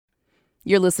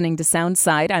You're listening to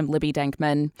Soundside. I'm Libby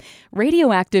Denkman.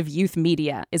 RadioActive Youth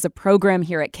Media is a program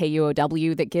here at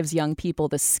KUOW that gives young people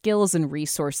the skills and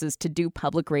resources to do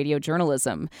public radio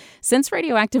journalism. Since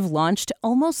RadioActive launched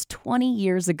almost 20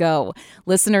 years ago,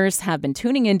 listeners have been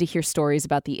tuning in to hear stories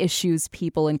about the issues,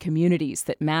 people, and communities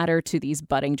that matter to these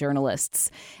budding journalists.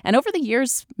 And over the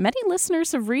years, many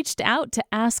listeners have reached out to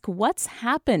ask what's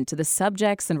happened to the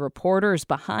subjects and reporters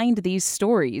behind these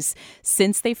stories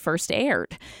since they first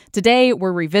aired. Today,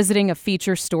 we're revisiting a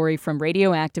feature story from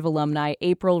RadioActive alumni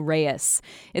April Reyes.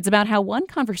 It's about how one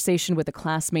conversation with a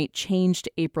classmate changed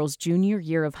April's junior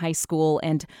year of high school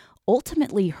and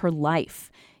ultimately her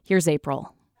life. Here's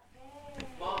April.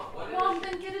 Mom,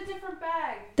 then get a different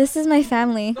bag. This is my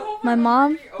family. My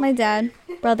mom, my dad,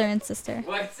 brother and sister.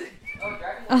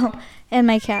 Oh, and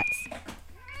my cats.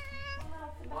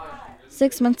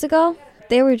 6 months ago,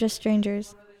 they were just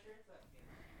strangers.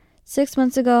 6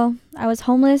 months ago, I was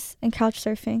homeless and couch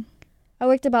surfing. I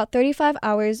worked about 35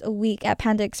 hours a week at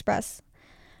Panda Express,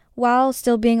 while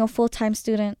still being a full-time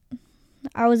student.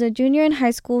 I was a junior in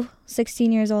high school,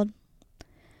 16 years old.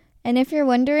 And if you're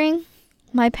wondering,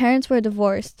 my parents were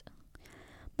divorced.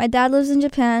 My dad lives in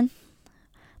Japan.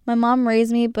 My mom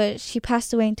raised me, but she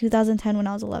passed away in 2010 when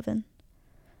I was 11.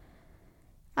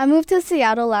 I moved to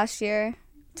Seattle last year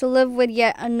to live with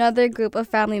yet another group of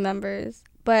family members.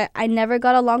 But I never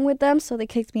got along with them, so they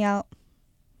kicked me out.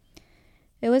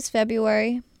 It was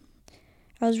February.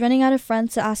 I was running out of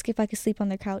friends to ask if I could sleep on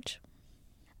their couch.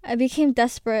 I became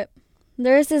desperate.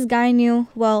 There is this guy I knew.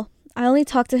 Well, I only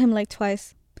talked to him like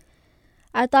twice.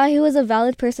 I thought he was a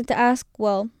valid person to ask,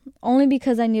 well, only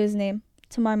because I knew his name,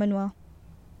 Tamar Manuel.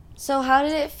 So how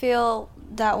did it feel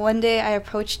that one day I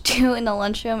approached you in the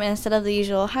lunchroom and instead of the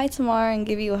usual, hi Tamar, and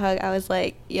give you a hug, I was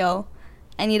like, yo,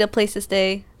 I need a place to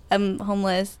stay. I'm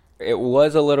homeless. It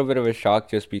was a little bit of a shock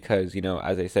just because,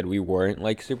 as I said, we weren't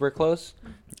like super close.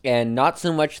 And not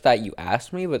so much that you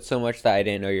asked me, but so much that I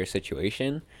didn't know your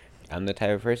situation. I'm the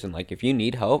type of person, like, if you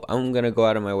need help, I'm going to go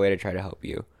out of my way to try to help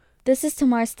you. This is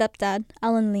Tamar's stepdad,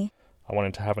 Alan Lee. I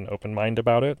wanted to have an open mind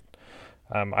about it.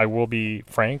 I will be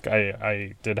frank,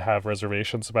 I did have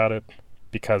reservations about it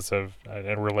because of,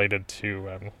 it related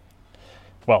to,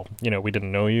 we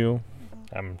didn't know you.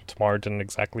 Tamar didn't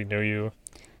exactly know you.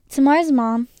 Tamar's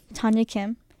mom, Tanya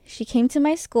Kim, she came to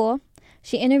my school.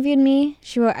 She interviewed me.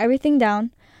 She wrote everything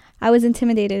down. I was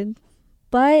intimidated,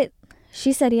 but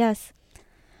she said yes.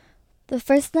 The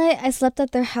first night I slept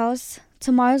at their house,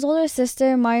 Tamar's older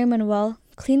sister, Maria Manuel,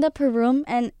 cleaned up her room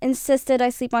and insisted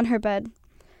I sleep on her bed.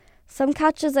 Some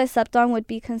couches I slept on would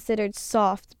be considered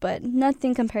soft, but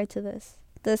nothing compared to this.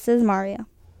 This is Maria.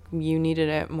 You needed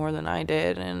it more than I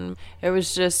did, and it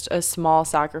was just a small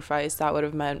sacrifice that would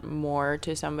have meant more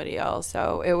to somebody else,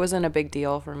 so it wasn't a big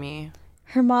deal for me.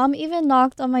 Her mom even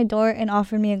knocked on my door and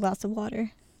offered me a glass of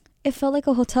water. It felt like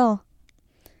a hotel.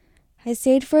 I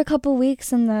stayed for a couple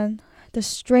weeks, and then the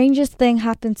strangest thing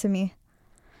happened to me.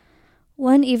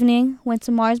 One evening, when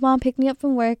Tamar's mom picked me up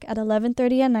from work at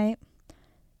 11:30 at night,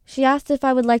 she asked if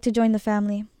I would like to join the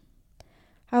family.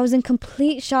 I was in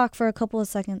complete shock for a couple of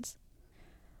seconds.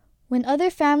 When other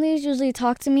families usually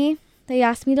talk to me, they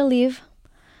ask me to leave,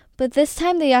 but this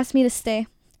time they asked me to stay.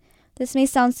 This may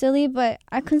sound silly, but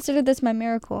I consider this my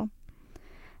miracle.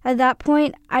 At that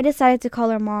point, I decided to call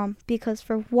her mom because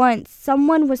for once,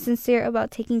 someone was sincere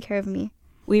about taking care of me.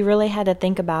 We really had to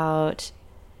think about,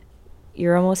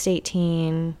 you're almost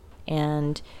 18,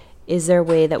 and is there a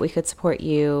way that we could support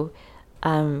you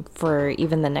for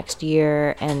even the next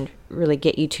year and really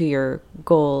get you to your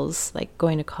goals, like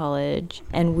going to college.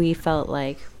 And we felt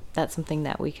like that's something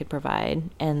that we could provide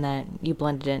and that you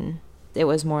blended in. It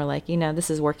was more like, this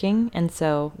is working, and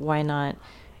so why not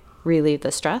relieve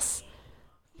the stress?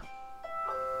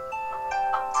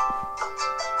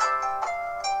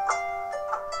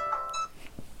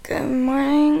 Good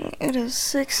morning. It is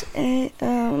 6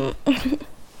 a.m.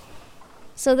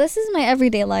 So this is my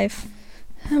everyday life.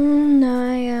 Now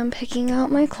I am picking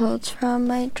out my clothes from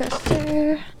my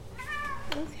dresser.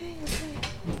 Okay.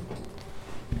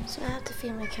 So I have to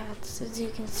feed my cats, as you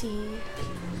can see.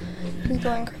 He's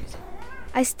going crazy.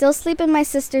 I still sleep in my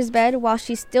sister's bed while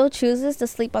she still chooses to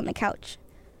sleep on the couch.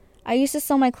 I used to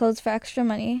sell my clothes for extra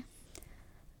money.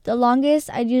 The longest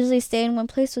I'd usually stay in one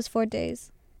place was 4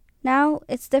 days. Now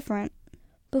it's different.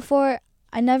 Before,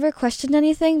 I never questioned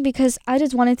anything because I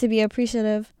just wanted to be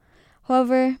appreciative.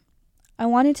 However, I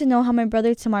wanted to know how my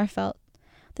brother Tamar felt.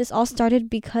 This all started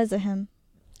because of him.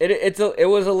 It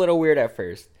was a little weird at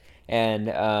first. And,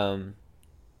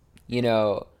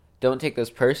 don't take this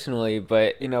personally,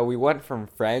 but, we went from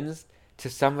friends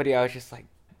to somebody I was just like,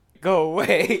 go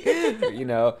away.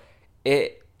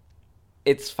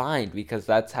 it's fine because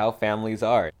that's how families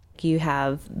are. You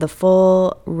have the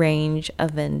full range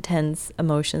of intense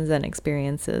emotions and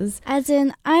experiences. As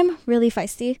in, I'm really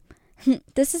feisty.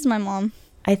 This is my mom.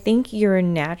 I think your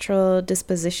natural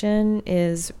disposition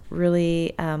is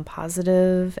really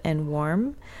positive and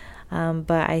warm,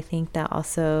 but I think that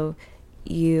also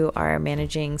you are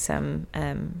managing some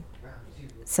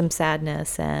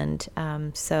sadness, and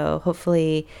so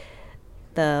hopefully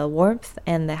the warmth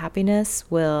and the happiness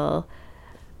will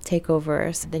take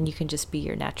over, so then you can just be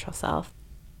your natural self.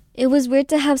 It was weird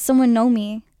to have someone know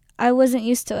me. I wasn't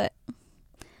used to it.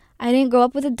 I didn't grow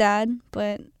up with a dad,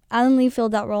 but Alan Lee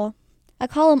filled that role. I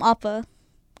call him Appa,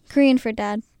 Korean for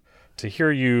dad. To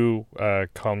hear you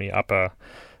call me Appa,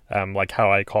 like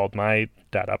how I called my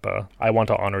dad Appa, I want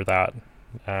to honor that.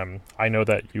 I know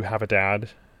that you have a dad,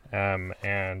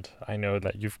 and I know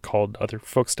that you've called other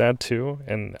folks dad too,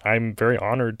 and I'm very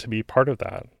honored to be part of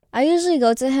that. I usually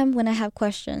go to him when I have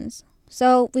questions.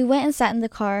 So we went and sat in the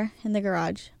car in the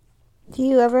garage. Do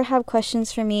you ever have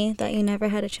questions for me that you never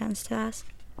had a chance to ask?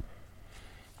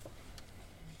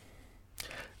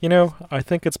 You know, I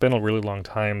think it's been a really long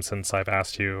time since I've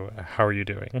asked you, how are you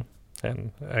doing?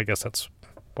 And I guess that's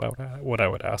what I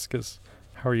would ask is,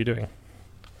 how are you doing?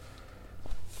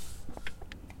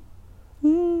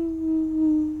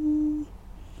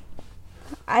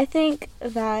 I think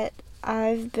that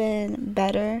I've been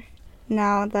better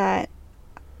now that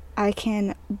I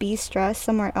can be stressed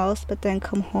somewhere else, but then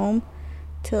come home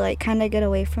to like kind of get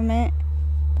away from it.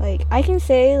 Like, I can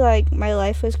say like my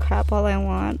life was crap all I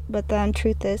want, but then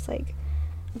truth is like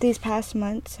these past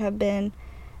months have been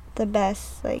the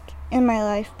best like in my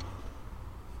life.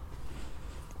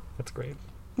 That's great.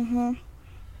 And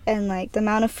like the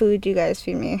amount of food you guys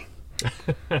feed me.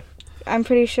 I'm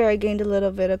pretty sure I gained a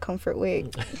little bit of comfort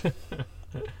weight.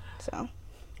 So.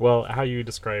 Well, how you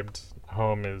described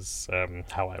home is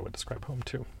how I would describe home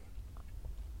too.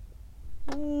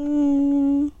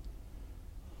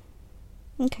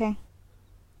 Okay.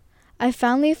 I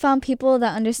finally found people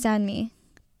that understand me.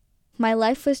 My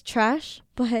life was trash,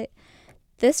 but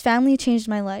this family changed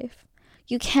my life.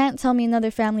 You can't tell me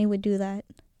another family would do that.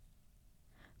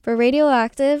 For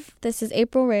RadioActive, this is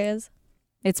April Reyes.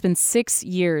 It's been 6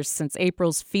 years since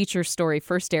April's feature story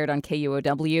first aired on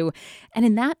KUOW, and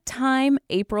in that time,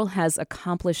 April has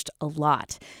accomplished a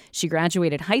lot. She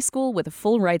graduated high school with a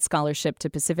full ride scholarship to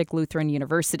Pacific Lutheran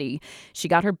University. She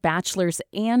got her bachelor's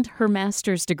and her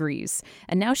master's degrees,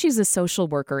 and now she's a social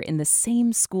worker in the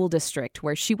same school district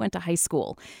where she went to high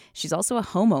school. She's also a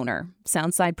homeowner.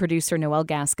 Soundside producer Noelle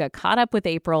Gasca caught up with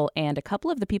April and a couple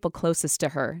of the people closest to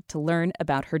her to learn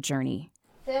about her journey.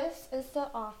 This is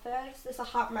the office. It's a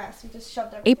hot mess. We just shoved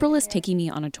everything April is in taking me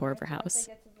on a tour of her house.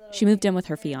 She moved in with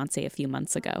her fiancé a few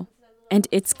months ago. And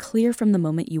it's clear from the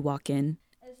moment you walk in,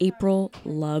 April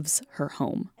loves her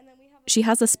home. She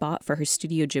has a spot for her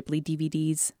Studio Ghibli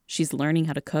DVDs. She's learning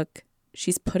how to cook.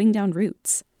 She's putting down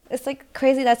roots. It's like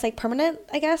crazy that's like permanent,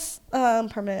 I guess.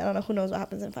 Permanent. I don't know, who knows what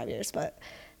happens in 5 years, but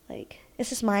like it's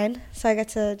just mine. So I get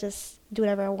to just do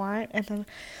whatever I want. And then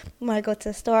when I go to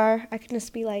the store, I can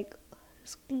just be like,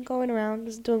 just going around,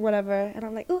 just doing whatever, and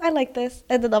I'm like, ooh, I like this,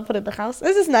 and then I'll put it in the house.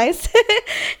 This is nice.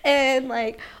 And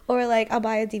like, or like I'll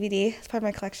buy a DVD as part of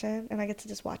my collection, and I get to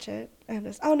just watch it, and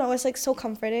just, oh no, it's like so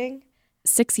comforting.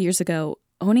 6 years ago,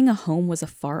 owning a home was a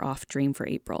far-off dream for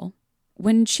April.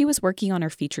 When she was working on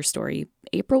her feature story,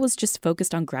 April was just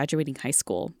focused on graduating high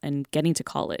school and getting to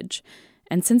college.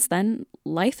 And since then,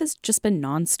 life has just been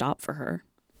nonstop for her.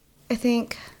 I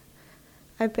think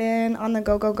I've been on the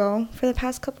go for the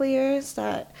past couple of years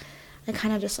that I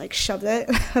kind of just like shoved it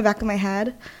in the back of my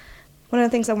head. One of the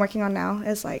things I'm working on now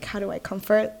is like, how do I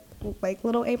comfort like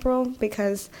little April?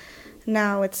 Because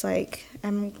now it's like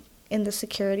I'm in the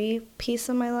security piece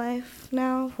of my life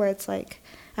now, where it's like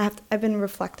I've been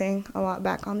reflecting a lot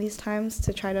back on these times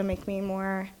to try to make me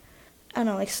more, I don't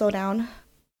know, like slow down.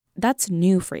 That's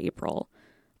new for April.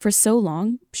 For so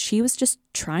long, she was just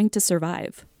trying to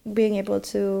survive. Being able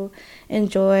to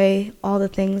enjoy all the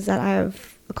things that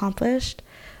I've accomplished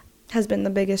has been the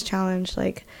biggest challenge,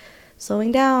 like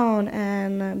slowing down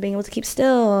and being able to keep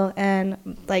still and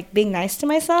like being nice to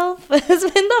myself has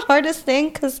been the hardest thing,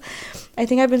 because I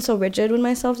think I've been so rigid with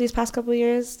myself these past couple of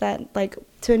years that like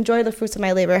to enjoy the fruits of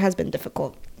my labor has been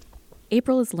difficult.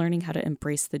 April is learning how to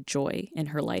embrace the joy in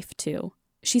her life too.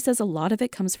 She says a lot of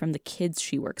it comes from the kids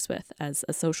she works with as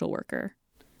a social worker.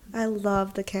 I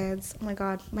love the kids. Oh my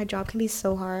God, my job can be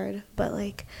so hard, but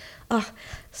like,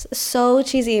 so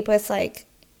cheesy, but it's like,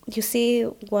 you see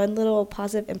one little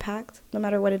positive impact, no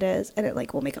matter what it is, and it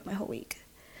like will make up my whole week.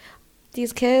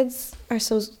 These kids are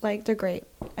so, like, they're great.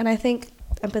 And I think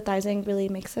empathizing really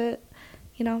makes it,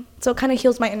 So it kind of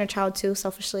heals my inner child too,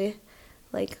 selfishly,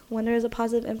 like when there is a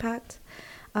positive impact.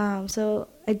 So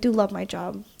I do love my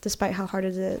job, despite how hard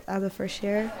it is as a first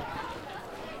year.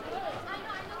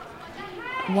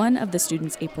 One of the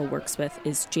students April works with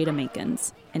is Jada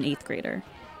Mankins, an 8th grader.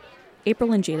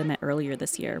 April and Jada met earlier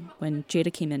this year when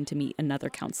Jada came in to meet another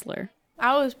counselor.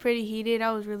 I was pretty heated.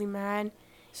 I was really mad.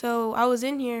 So I was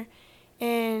in here,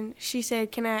 and she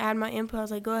said, "Can I add my input?" I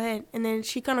was like, "Go ahead." And then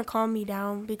she kind of calmed me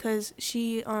down because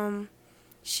she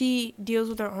deals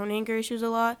with her own anger issues a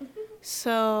lot.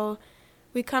 So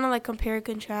we kind of like compare and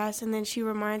contrast, and then she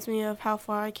reminds me of how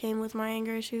far I came with my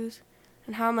anger issues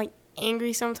and how I'm like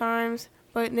angry sometimes,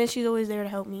 but then she's always there to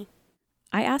help me.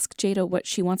 I asked Jada what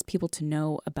she wants people to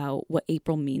know about what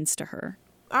April means to her.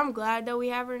 I'm glad that we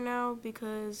have her now,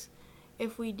 because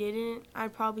if we didn't,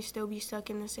 I'd probably still be stuck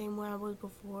in the same way I was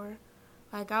before.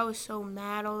 Like, I was so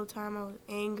mad all the time. I was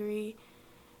angry,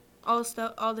 all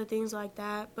the things like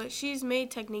that. But she's made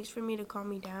techniques for me to calm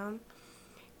me down.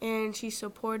 And she's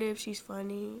supportive, she's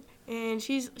funny, and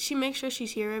she makes sure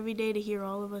she's here every day to hear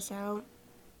all of us out.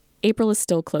 April is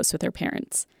still close with her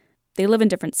parents. They live in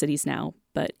different cities now,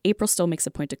 but April still makes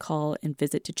a point to call and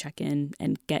visit to check in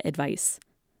and get advice.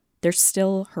 They're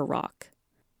still her rock.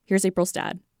 Here's April's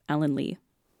dad, Alan Lee.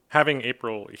 Having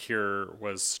April here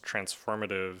was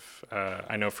transformative,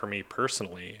 I know for me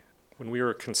personally. When we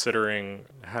were considering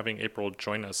having April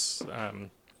join us,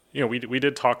 we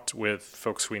did talk with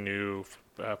folks we knew,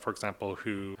 for example,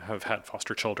 who have had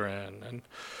foster children.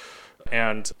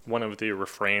 And one of the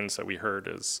refrains that we heard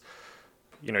is,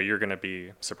 you're going to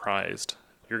be surprised.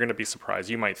 You're going to be surprised.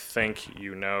 You might think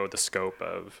you know the scope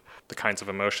of the kinds of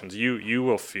emotions you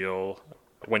will feel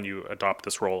when you adopt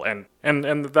this role. And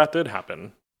that did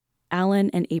happen. Alan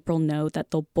and April know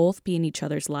that they'll both be in each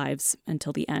other's lives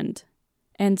until the end.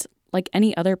 And like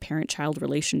any other parent-child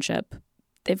relationship,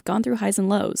 they've gone through highs and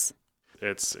lows.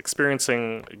 It's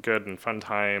experiencing good and fun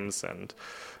times, and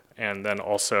then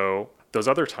also those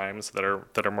other times that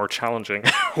are more challenging.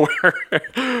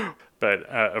 But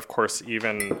of course,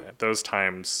 even those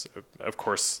times, of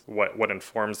course, what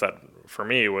informs that for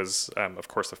me was, of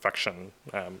course, affection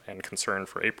and concern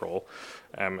for April,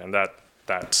 and that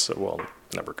will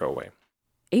never go away.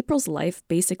 April's life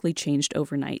basically changed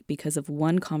overnight because of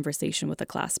one conversation with a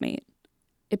classmate.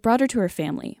 It brought her to her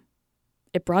family.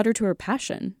 It brought her to her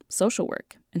passion, social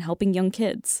work, and helping young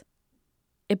kids.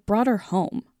 It brought her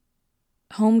home.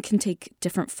 Home can take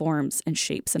different forms and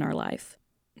shapes in our life.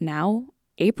 Now,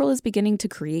 April is beginning to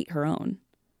create her own.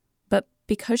 But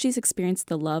because she's experienced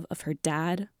the love of her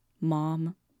dad,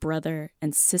 mom, brother,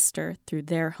 and sister through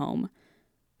their home,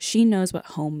 she knows what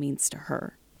home means to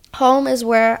her. Home is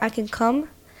where I can come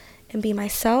and be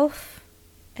myself,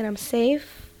 and I'm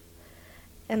safe.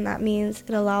 And that means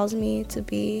it allows me to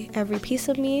be every piece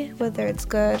of me, whether it's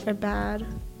good or bad.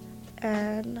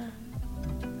 And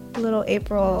little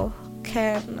April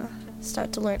can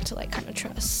start to learn to kind of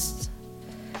trust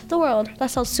the world.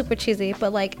 That sounds super cheesy,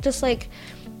 but just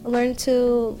learn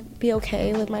to be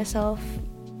okay with myself.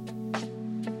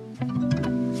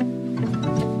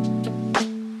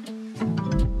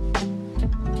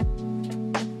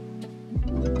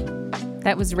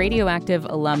 That was RadioActive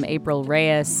alum April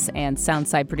Reyes and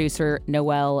Soundside producer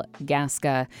Noelle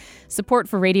Gasca. Support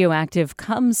for RadioActive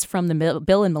comes from the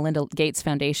Bill and Melinda Gates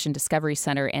Foundation Discovery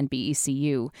Center and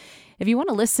BECU. If you want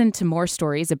to listen to more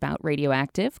stories about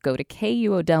RadioActive, go to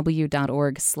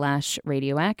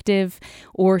kuow.org/radioactive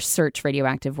or search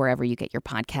RadioActive wherever you get your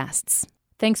podcasts.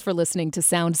 Thanks for listening to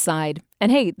Soundside.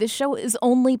 And hey, this show is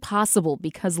only possible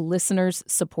because listeners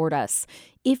support us.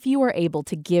 If you are able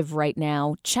to give right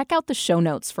now, check out the show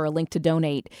notes for a link to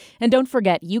donate. And don't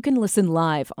forget, you can listen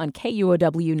live on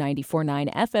KUOW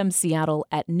 94.9 FM Seattle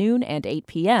at noon and 8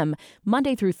 p.m.,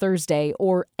 Monday through Thursday,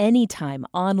 or anytime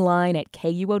online at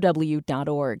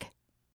kuow.org.